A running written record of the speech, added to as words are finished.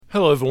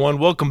Hello, everyone.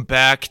 Welcome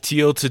back.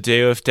 Teal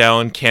today with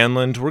Dallin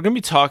Canland. We're going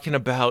to be talking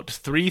about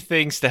 3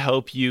 things to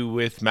help you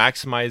with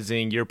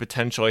maximizing your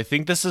potential. I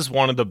think this is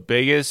one of the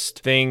biggest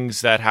things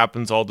that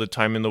happens all the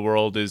time in the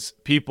world is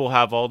people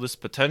have all this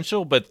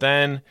potential, but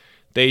then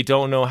they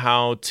don't know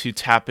how to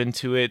tap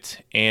into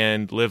it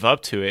and live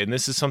up to it. And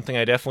this is something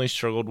I definitely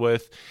struggled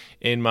with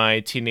in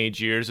my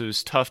teenage years. It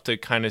was tough to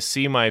kind of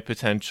see my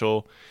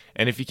potential.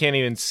 And if you can't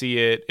even see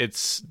it,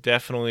 it's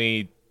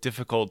definitely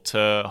difficult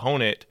to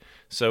hone it.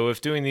 So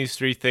if doing these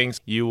 3 things,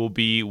 you will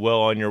be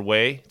well on your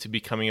way to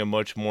becoming a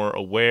much more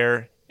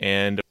aware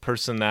and a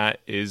person that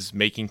is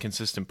making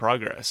consistent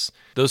progress.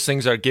 Those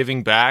things are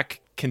giving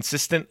back,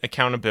 consistent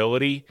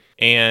accountability,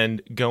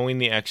 and going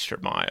the extra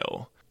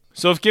mile.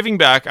 So if giving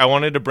back, I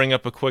wanted to bring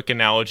up a quick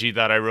analogy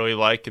that I really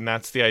like, and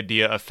that's the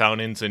idea of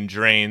fountains and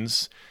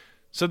drains.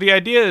 So the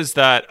idea is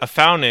that a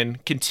fountain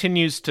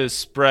continues to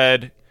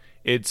spread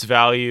its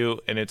value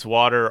and its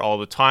water all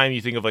the time. You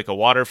think of like a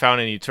water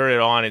fountain, you turn it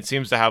on, it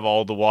seems to have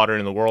all the water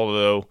in the world,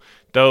 though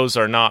those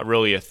are not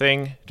really a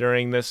thing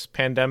during this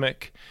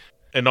pandemic.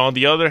 And on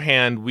the other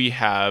hand, we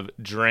have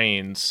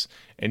drains.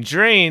 And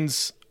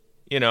drains,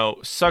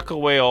 suck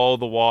away all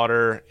the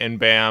water and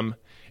bam,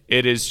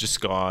 it is just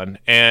gone.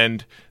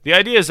 And the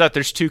idea is that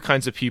there's 2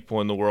 kinds of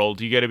people in the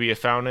world. You got to be a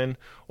fountain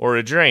or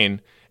a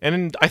drain.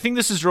 And I think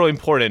this is really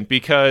important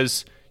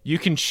because you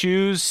can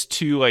choose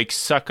to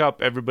suck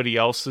up everybody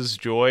else's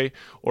joy,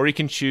 or you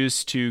can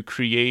choose to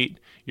create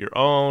your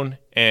own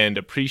and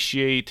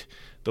appreciate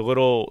the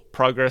little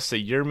progress that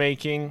you're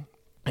making.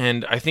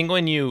 And I think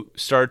when you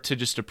start to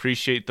just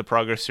appreciate the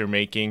progress you're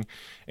making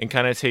and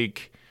kind of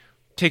take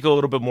a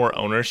little bit more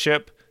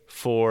ownership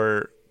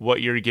for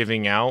what you're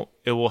giving out,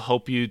 it will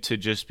help you to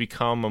just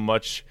become a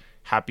much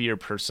happier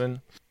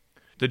person.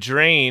 The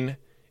drain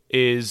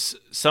is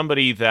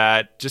somebody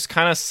that just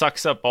kind of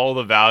sucks up all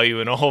the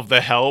value and all of the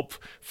help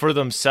for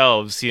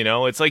themselves,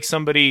 It's like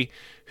somebody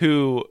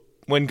who,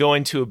 when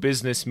going to a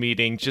business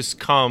meeting, just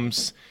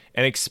comes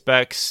and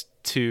expects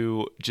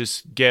to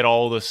just get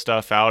all the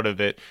stuff out of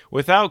it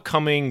without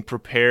coming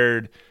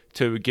prepared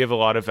to give a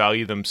lot of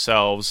value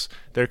themselves.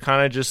 They're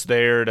kind of just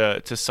there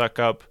to suck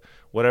up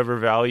whatever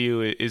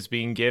value is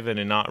being given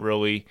and not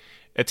really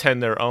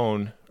attend their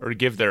own or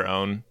give their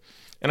own.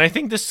 And I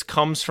think this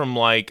comes from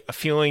a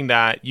feeling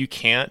that you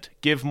can't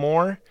give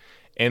more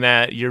and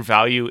that your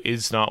value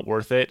is not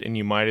worth it and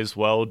you might as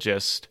well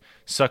just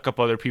suck up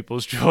other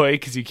people's joy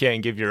because you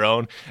can't give your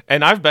own.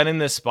 And I've been in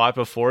this spot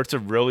before. It's a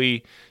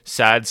really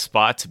sad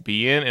spot to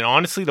be in. And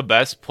honestly, the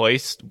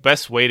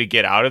best way to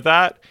get out of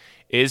that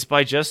is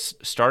by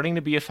just starting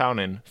to be a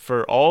fountain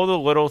for all the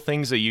little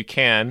things that you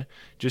can,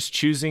 just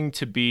choosing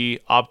to be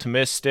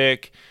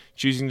optimistic,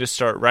 choosing to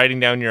start writing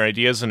down your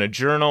ideas in a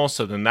journal.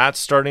 So then that's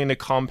starting to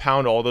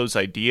compound all those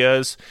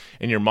ideas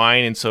in your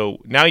mind. And so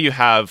now you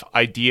have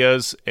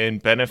ideas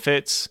and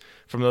benefits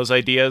from those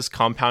ideas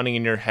compounding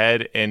in your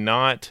head and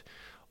not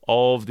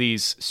all of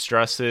these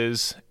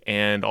stresses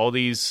and all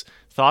these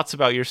thoughts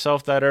about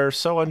yourself that are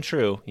so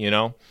untrue,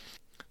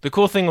 The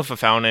cool thing with a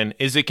fountain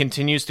is it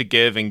continues to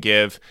give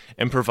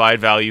and provide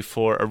value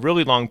for a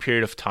really long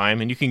period of time,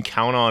 and you can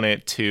count on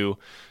it to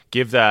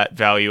give that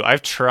value.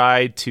 I've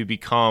tried to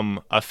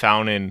become a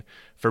fountain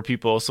for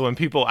people. So when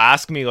people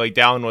ask me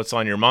Dallin, what's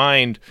on your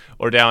mind?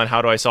 Or Dallin,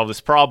 how do I solve this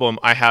problem?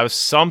 I have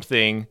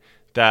something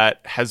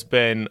that has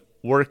been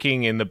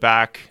working in the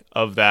back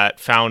of that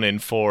fountain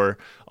for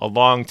a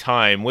long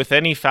time. With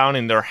any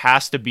fountain, there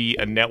has to be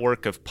a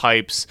network of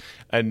pipes,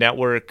 a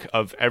network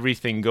of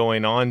everything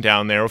going on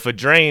down there. With a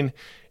drain,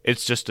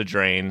 it's just a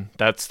drain.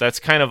 That's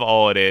kind of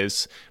all it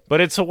is.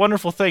 But it's a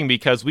wonderful thing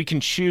because we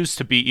can choose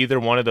to be either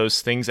one of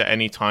those things at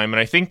any time. And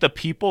I think the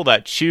people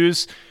that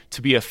choose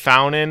to be a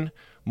fountain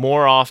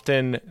more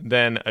often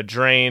than a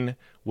drain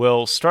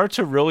will start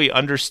to really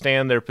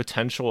understand their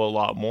potential a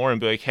lot more and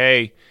be like,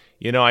 hey,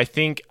 I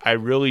think I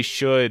really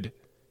should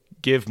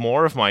give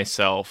more of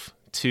myself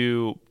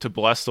to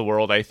bless the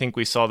world. I think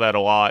we saw that a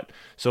lot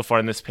so far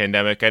in this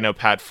pandemic. I know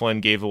Pat Flynn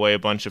gave away a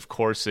bunch of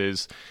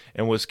courses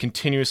and was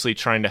continuously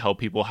trying to help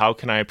people. How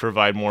can I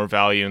provide more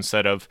value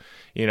instead of,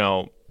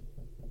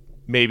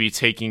 maybe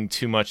taking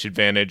too much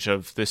advantage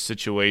of this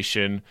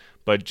situation,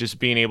 but just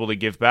being able to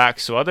give back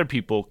so other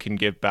people can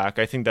give back.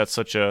 I think that's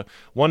such a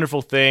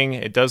wonderful thing.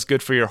 It does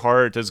good for your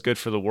heart. It does good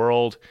for the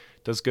world.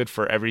 It does good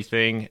for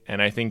everything.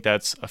 And I think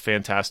that's a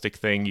fantastic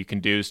thing you can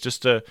do, is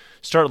just to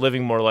start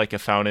living more like a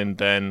fountain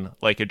than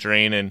like a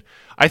drain. And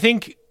I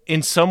think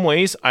in some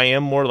ways I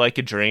am more like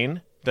a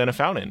drain than a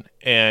fountain.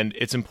 And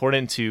it's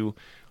important to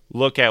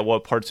look at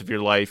what parts of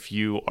your life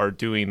you are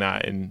doing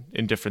that in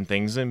different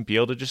things and be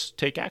able to just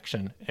take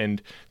action.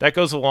 And that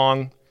goes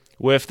along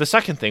with the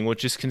second thing,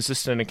 which is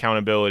consistent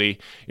accountability.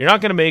 You're not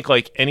going to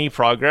make any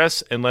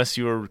progress unless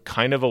you're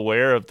kind of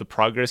aware of the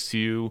progress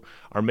you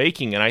are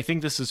making. And I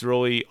think this is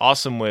really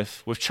awesome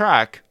with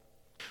track.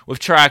 With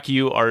track,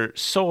 you are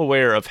so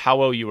aware of how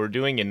well you are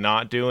doing and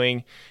not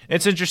doing. And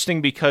it's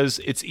interesting because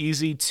it's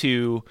easy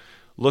to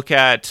look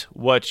at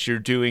what you're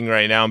doing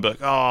right now and be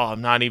like, oh,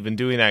 I'm not even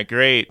doing that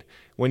great,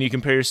 when you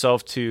compare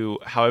yourself to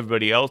how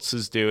everybody else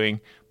is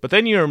doing. But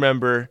then you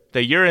remember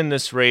that you're in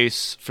this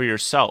race for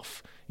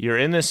yourself. You're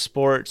in this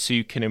sport so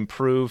you can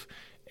improve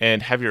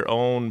and have your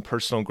own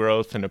personal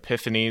growth and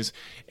epiphanies.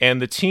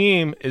 And the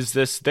team is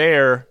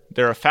they're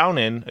a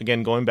fountain,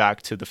 again, going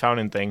back to the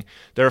fountain thing,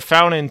 they're a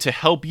fountain to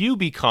help you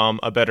become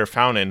a better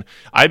fountain.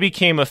 I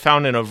became a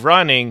fountain of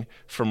running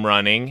from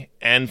running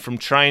and from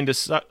trying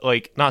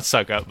to, not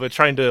suck up, but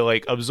trying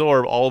to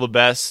absorb all the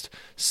best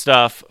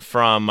stuff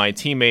from my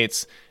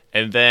teammates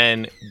and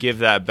then give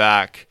that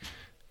back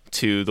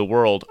to the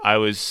world. I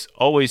was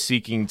always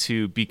seeking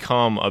to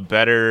become a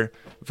better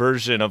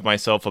version of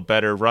myself, a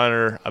better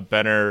runner, a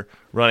better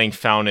running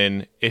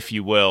fountain, if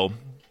you will.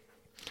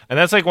 And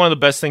that's one of the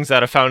best things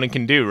that a fountain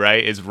can do,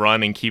 right? Is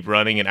run and keep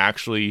running and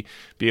actually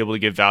be able to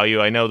give value.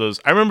 I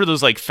remember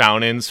those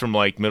fountains from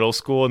middle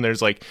school, and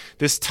there's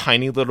this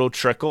tiny little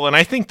trickle, and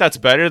I think that's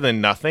better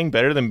than nothing,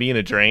 better than being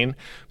a drain.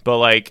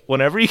 But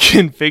whenever you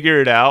can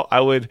figure it out,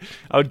 I would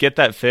get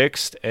that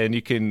fixed, and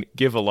you can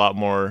give a lot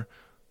more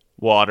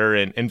water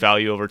and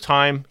value over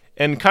time.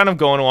 And kind of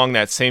going along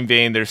that same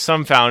vein, there's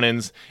some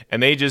fountains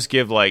and they just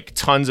give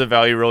tons of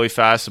value really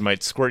fast. It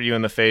might squirt you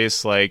in the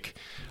face like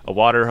a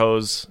water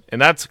hose,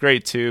 and that's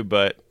great too.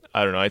 But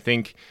I don't know. I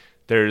think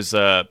there's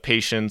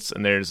patience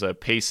and there's a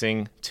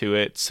pacing to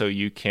it, so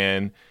you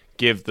can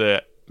give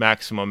the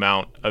maximum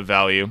amount of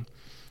value.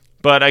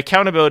 But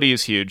accountability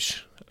is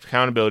huge.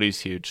 Accountability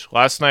is huge.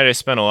 Last night I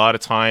spent a lot of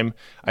time.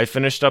 I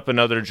finished up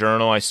another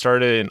journal. I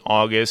started in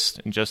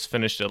August and just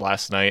finished it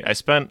last night. I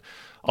spent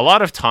a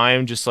lot of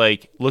time just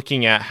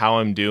looking at how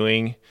I'm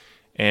doing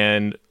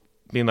and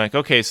being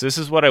okay, so this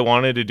is what I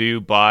wanted to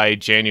do by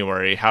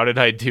January. How did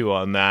I do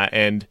on that?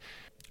 And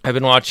I've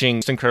been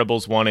watching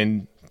Incredibles 1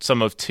 and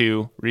some of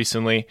 2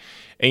 recently.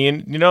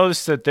 And you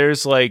notice that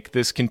there's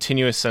this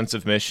continuous sense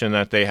of mission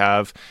that they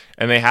have,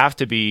 and they have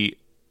to be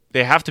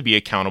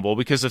accountable,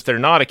 because if they're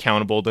not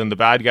accountable, then the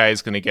bad guy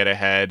is going to get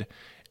ahead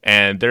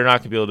and they're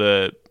not going to be able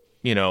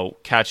to,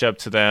 catch up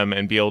to them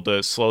and be able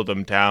to slow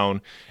them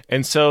down.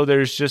 And so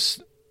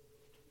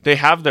they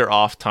have their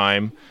off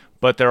time,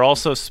 but they're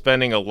also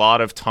spending a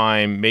lot of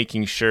time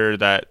making sure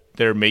that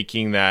they're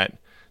making that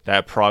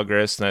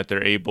progress and that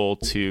they're able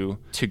to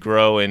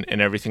grow and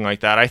everything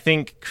like that. I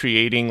think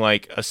creating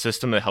a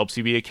system that helps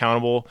you be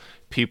accountable,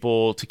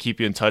 people to keep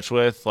you in touch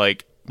with,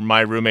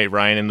 my roommate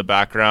Ryan in the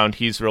background,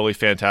 he's really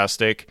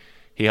fantastic.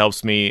 He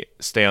helps me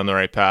stay on the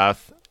right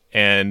path.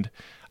 And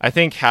I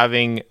think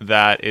having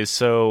that is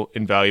so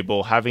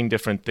invaluable, having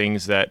different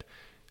things that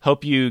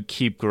help you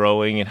keep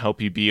growing and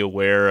help you be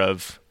aware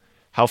of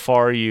how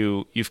far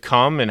you've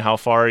come and how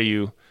far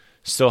you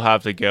still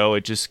have to go.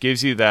 It just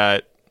gives you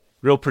that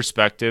real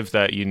perspective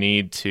that you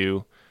need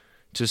to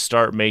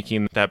start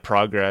making that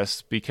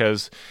progress.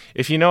 Because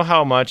if you know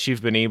how much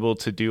you've been able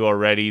to do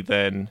already,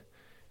 then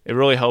it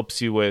really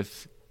helps you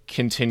with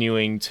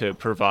continuing to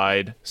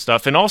provide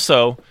stuff and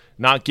also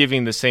not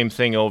giving the same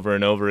thing over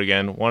and over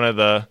again. One of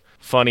the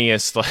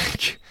funniest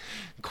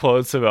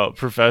quotes about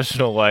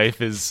professional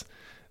life is,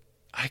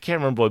 I can't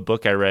remember what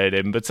book I read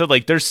it in, but said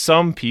there's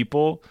some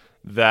people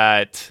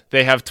that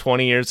they have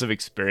 20 years of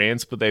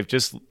experience, but they've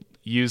just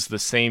used the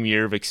same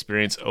year of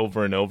experience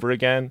over and over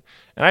again.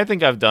 And I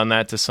think I've done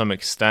that to some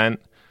extent,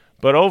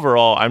 but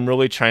overall I'm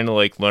really trying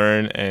to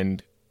learn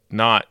and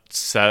not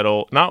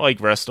settle,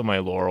 not rest on my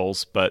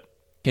laurels, but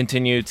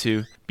continue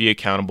to be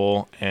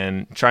accountable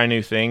and try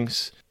new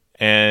things.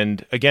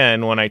 And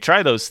again, when I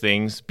try those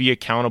things, be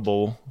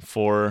accountable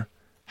for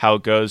how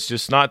it goes.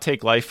 Just not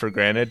take life for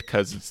granted,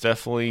 because it's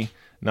definitely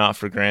not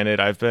for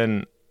granted. I've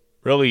been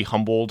really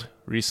humbled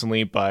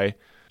recently by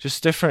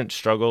just different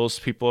struggles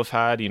people have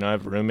had. I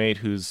have a roommate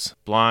who's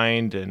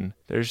blind, and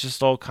there's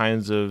just all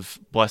kinds of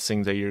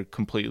blessings that you're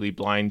completely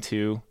blind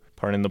to,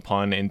 pardon the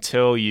pun,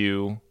 until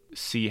you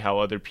see how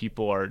other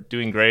people are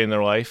doing great in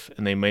their life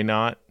and they may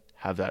not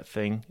have that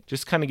thing.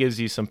 Just kind of gives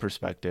you some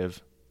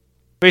perspective.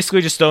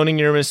 Basically just owning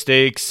your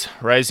mistakes,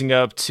 rising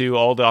up to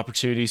all the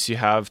opportunities you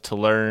have to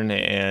learn.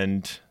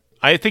 And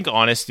I think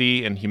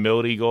honesty and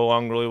humility go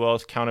along really well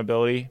with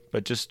accountability,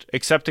 but just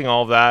accepting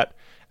all of that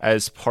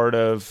as part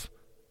of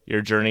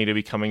your journey to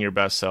becoming your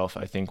best self,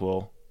 I think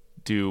will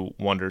do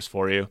wonders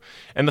for you.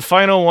 And the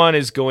final one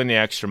is going the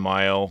extra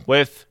mile.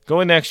 With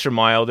going the extra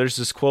mile, there's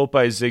this quote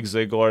by Zig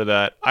Ziglar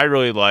that I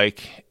really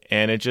like,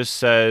 and it just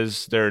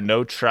says, there are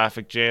no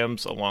traffic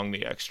jams along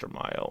the extra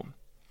mile.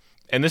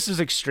 And this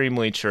is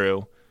extremely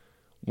true.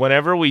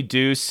 Whenever we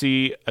do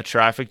see a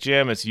traffic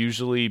jam, it's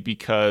usually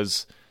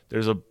because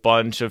there's a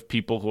bunch of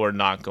people who are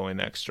not going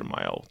the extra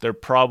mile. They're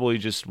probably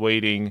just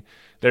waiting.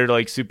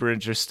 They're super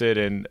interested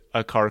in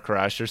a car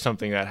crash or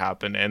something that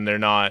happened, and they're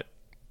not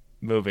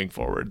moving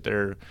forward.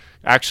 They're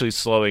actually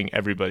slowing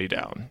everybody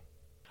down.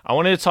 I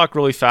wanted to talk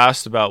really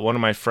fast about one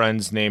of my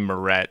friends named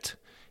Moret.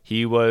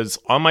 He was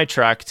on my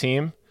track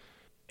team,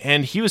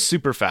 and he was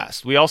super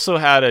fast. We also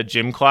had a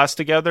gym class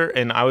together,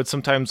 and I would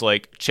sometimes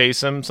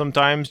chase him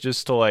sometimes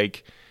just to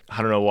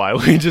I don't know why.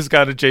 We just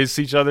got to chase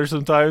each other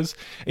sometimes.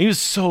 And he was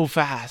so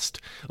fast.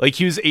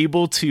 He was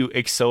able to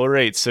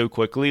accelerate so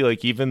quickly.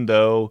 Even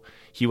though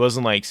he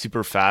wasn't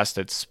super fast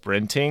at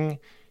sprinting,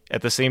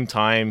 at the same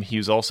time, he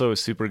was also a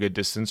super good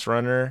distance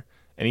runner,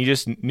 and he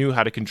just knew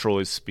how to control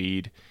his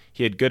speed.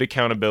 He had good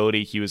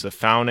accountability. He was a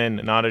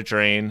fountain, not a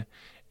drain.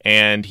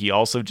 And he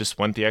also just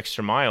went the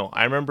extra mile.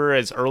 I remember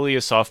as early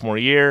as sophomore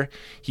year,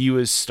 he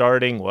was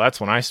starting. Well, that's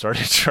when I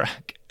started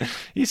track.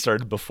 He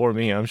started before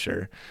me, I'm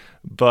sure.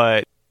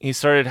 But he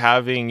started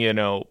having,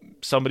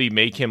 somebody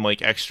make him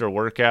like extra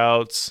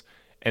workouts.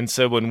 And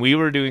so when we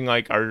were doing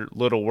like our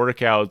little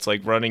workouts,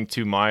 like running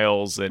 2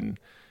 miles and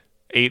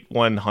 8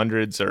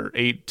 100s or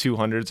 8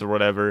 200s or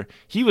whatever,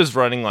 he was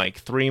running like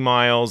 3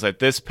 miles at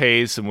this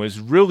pace and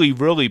was really,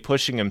 really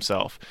pushing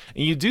himself.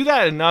 And you do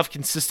that enough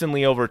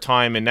consistently over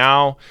time. And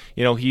now,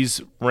 he's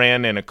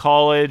ran in a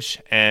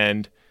college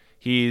and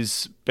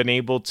he's been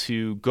able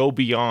to go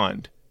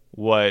beyond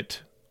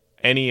what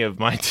any of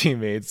my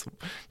teammates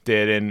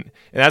did. And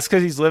that's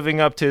because he's living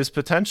up to his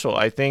potential.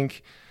 I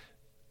think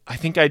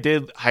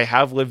I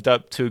have lived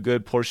up to a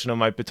good portion of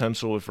my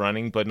potential with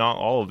running, but not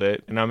all of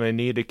it. And I'm going to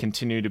need to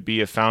continue to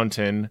be a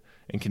fountain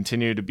and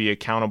continue to be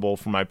accountable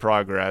for my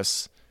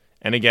progress.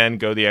 And again,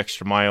 go the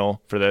extra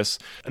mile for this.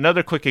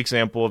 Another quick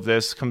example of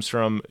this comes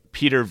from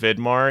Peter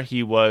Vidmar.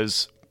 He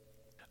was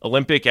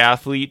Olympic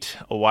athlete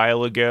a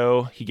while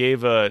ago. He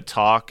gave a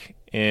talk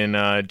in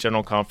a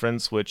general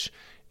conference, which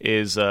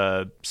is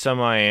a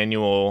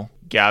semi-annual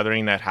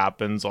gathering that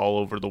happens all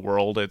over the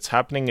world. It's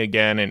happening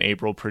again in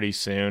April pretty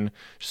soon.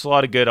 Just a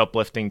lot of good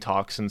uplifting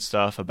talks and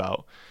stuff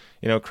about,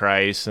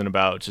 Christ and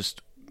about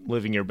just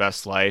living your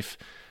best life.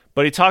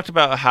 But he talked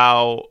about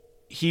how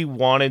he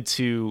wanted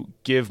to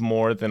give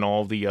more than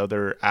all the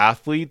other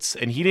athletes,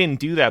 and he didn't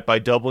do that by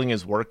doubling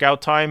his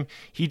workout time.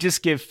 He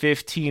just gave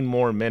 15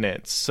 more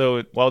minutes.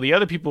 So while the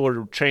other people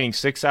were training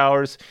 6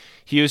 hours,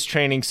 he was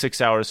training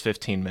 6 hours,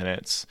 15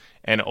 minutes.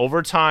 And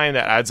over time,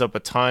 that adds up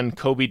a ton.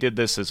 Kobe did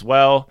this as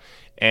well,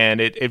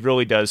 and it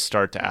really does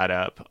start to add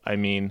up. I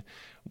mean,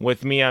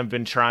 with me, I've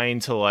been trying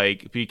to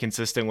be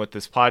consistent with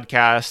this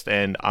podcast,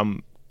 and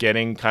I'm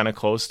getting kind of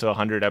close to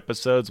 100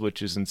 episodes,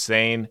 which is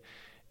insane.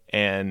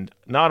 And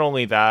not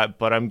only that,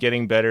 but I'm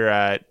getting better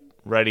at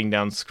writing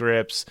down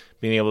scripts,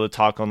 being able to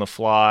talk on the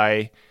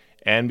fly,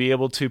 and be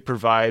able to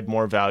provide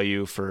more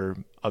value for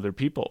other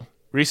people.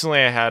 Recently,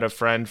 I had a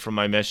friend from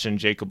my mission,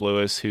 Jacob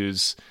Lewis,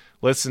 who's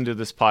listened to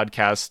this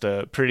podcast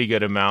a pretty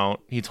good amount.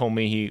 He told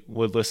me he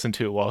would listen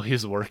to it while he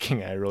was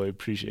working. I really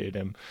appreciate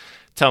him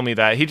tell me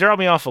that. He dropped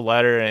me off a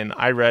letter, and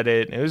I read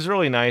it. It was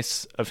really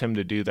nice of him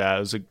to do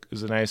that. It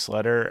was a nice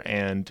letter,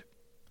 and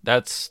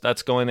that's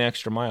going the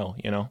extra mile,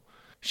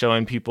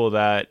 showing people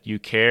that you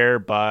care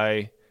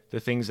by the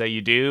things that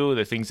you do,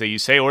 the things that you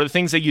say, or the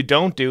things that you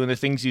don't do and the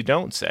things you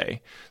don't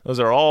say. Those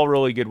are all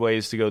really good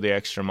ways to go the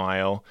extra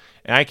mile.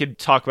 And I could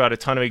talk about a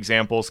ton of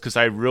examples because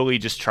I really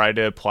just try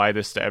to apply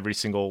this to every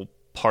single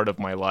part of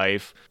my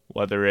life,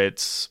 whether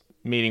it's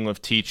meeting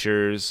with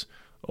teachers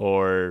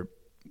or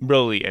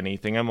really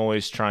anything. I'm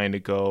always trying to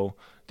go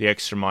the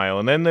extra mile.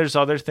 And then there's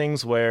other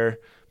things where,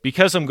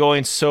 because I'm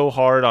going so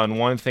hard on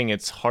one thing,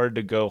 it's hard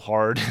to go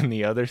hard in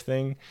the other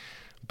thing.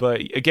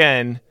 But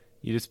again,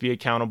 you just be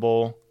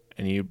accountable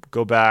and you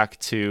go back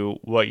to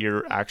what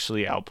you're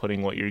actually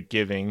outputting, what you're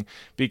giving,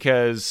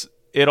 because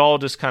it all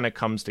just kind of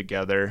comes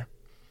together.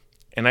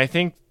 And I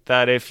think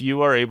that if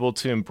you are able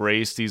to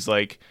embrace these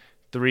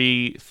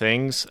 3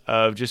 things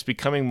of just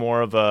becoming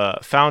more of a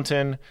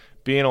fountain,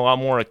 being a lot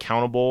more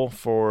accountable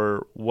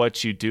for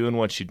what you do and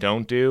what you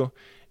don't do,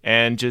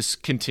 and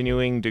just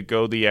continuing to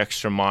go the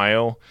extra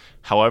mile,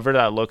 however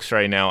that looks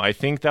right now, I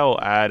think that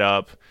will add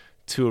up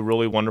to a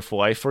really wonderful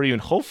life for you,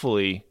 and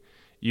hopefully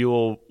you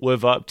will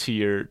live up to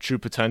your true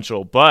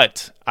potential.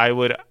 But I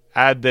would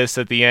add this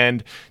at the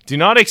end: do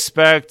not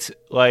expect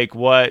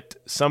what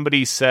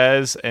somebody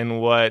says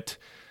and what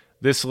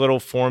this little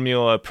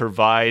formula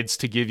provides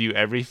to give you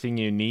everything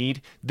you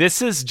need. This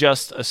is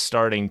just a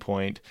starting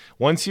point.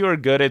 Once you are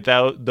good at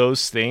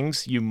those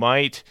things, you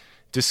might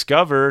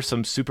discover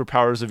some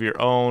superpowers of your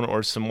own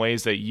or some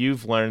ways that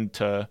you've learned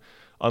to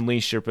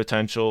unleash your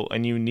potential,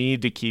 and you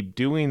need to keep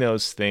doing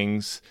those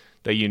things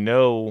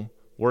that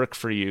work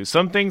for you.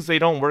 Some things, they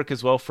don't work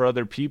as well for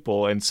other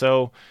people. And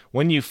so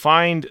when you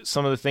find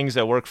some of the things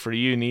that work for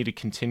you, you need to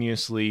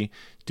continuously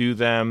do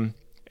them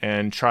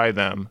and try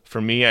them. For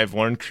me, I've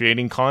learned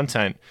creating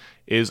content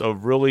is a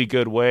really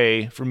good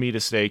way for me to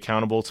stay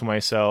accountable to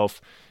myself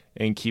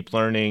and keep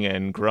learning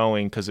and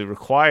growing, because it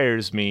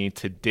requires me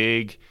to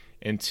dig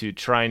and to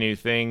try new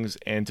things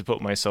and to put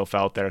myself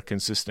out there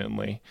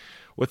consistently.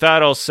 With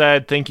that all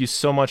said, thank you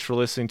so much for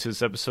listening to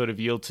this episode of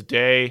Yield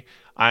Today.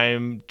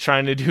 I'm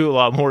trying to do a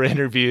lot more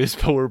interviews,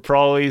 but we're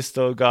probably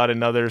still got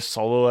another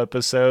solo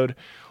episode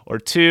or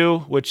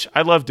 2, which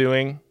I love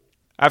doing.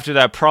 After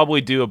that,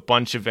 probably do a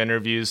bunch of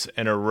interviews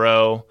in a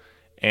row,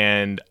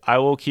 and I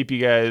will keep you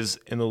guys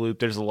in the loop.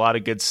 There's a lot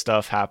of good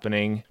stuff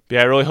happening. But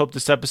yeah, I really hope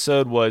this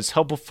episode was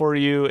helpful for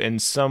you in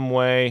some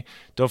way.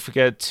 Don't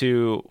forget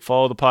to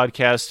follow the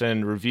podcast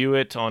and review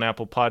it on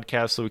Apple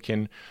Podcasts so we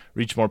can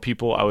reach more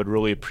people. I would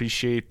really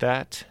appreciate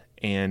that.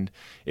 And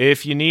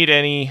if you need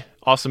any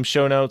awesome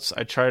show notes,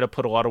 I try to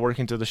put a lot of work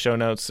into the show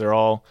notes. They're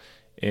all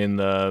in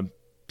the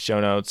show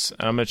notes.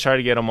 And I'm going to try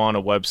to get them on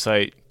a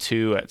website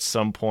too at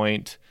some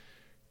point,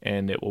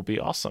 and it will be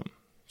awesome.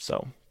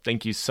 So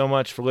thank you so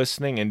much for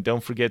listening, and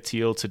don't forget to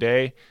heal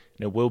today,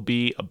 and it will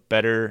be a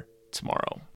better tomorrow.